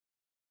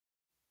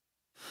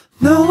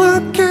No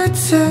one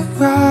gets it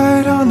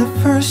right on the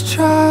first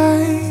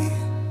try.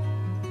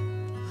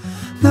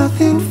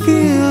 Nothing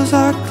feels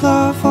like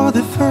love for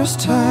the first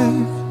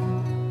time.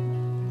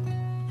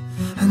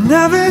 I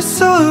never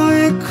saw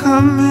it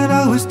coming,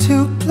 I was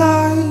too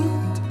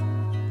blind.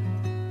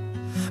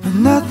 But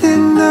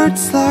nothing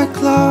hurts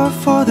like love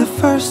for the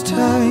first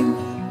time.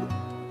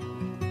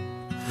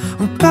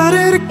 We're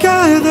better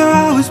together,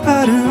 I was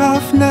better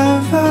off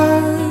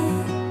never.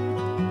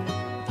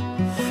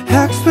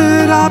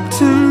 Expert,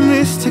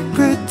 optimistic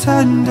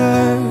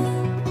pretender.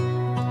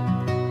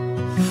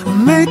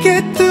 We'll make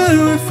it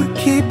through if we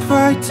keep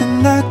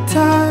writing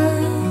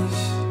letters.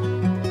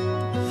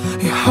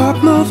 Your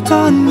heart moved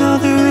on, now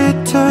the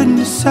return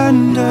to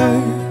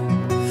sender.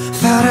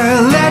 Thought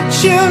I'd let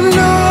you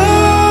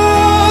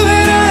know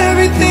that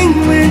everything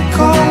went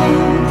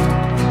cold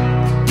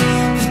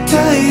the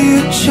day you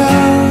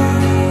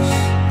chose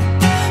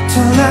to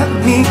let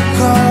me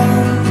go.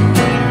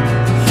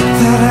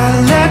 Thought I'd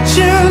let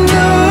you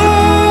know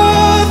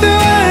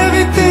through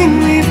everything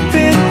we've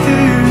been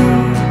through,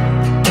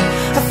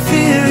 I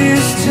feel you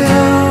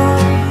still,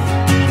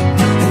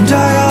 and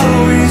I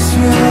always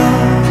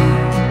will.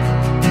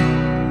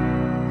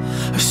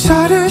 A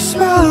cider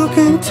smell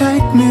can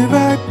take me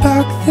right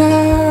back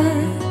there,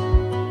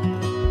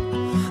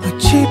 like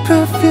cheap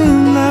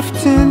perfume left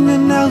in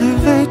an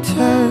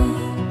elevator.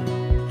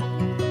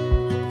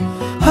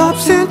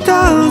 Ups and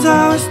downs, I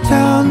was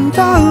down,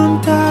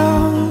 down,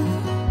 down.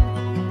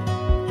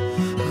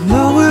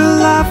 Lower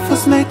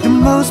laughers make the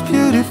most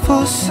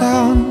beautiful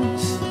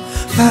sounds.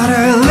 Thought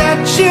I'd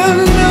let you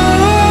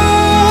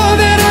know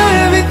that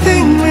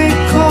everything went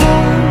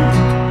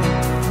cold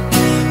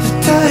the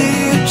day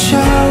you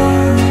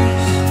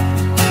chose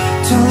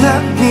to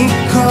let me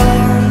go.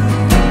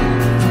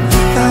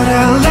 Thought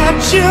I'd let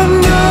you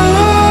know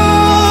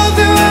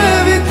through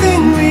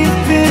everything we've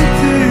been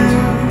through,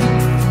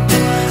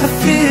 I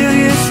feel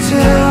you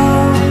still,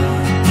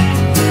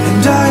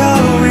 and I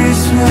always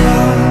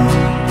will.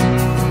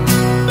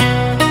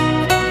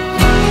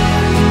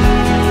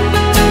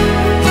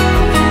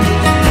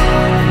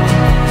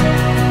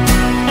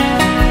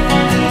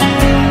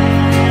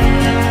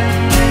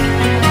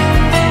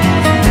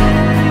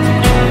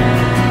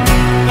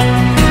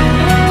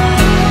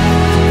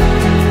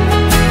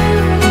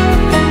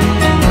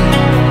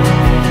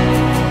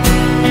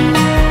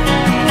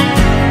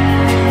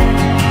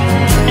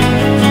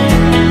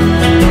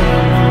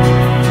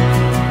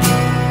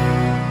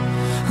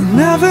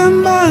 Never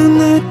mind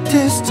the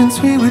distance,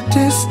 we were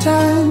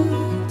distant.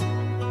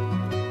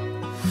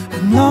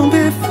 And long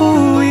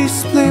before we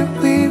split,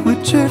 we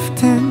were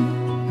drifting.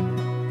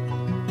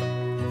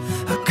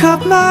 I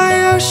cut my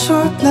hair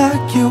short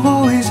like you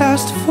always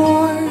asked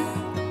for.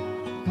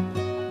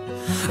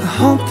 I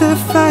hope the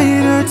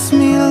fate hurts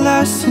me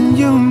less and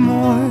you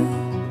more.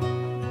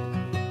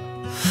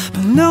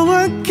 But no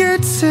one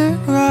gets it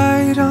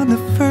right on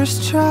the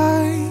first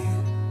try.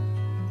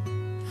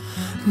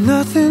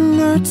 Nothing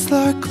hurts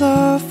like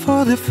love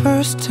for the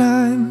first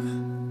time.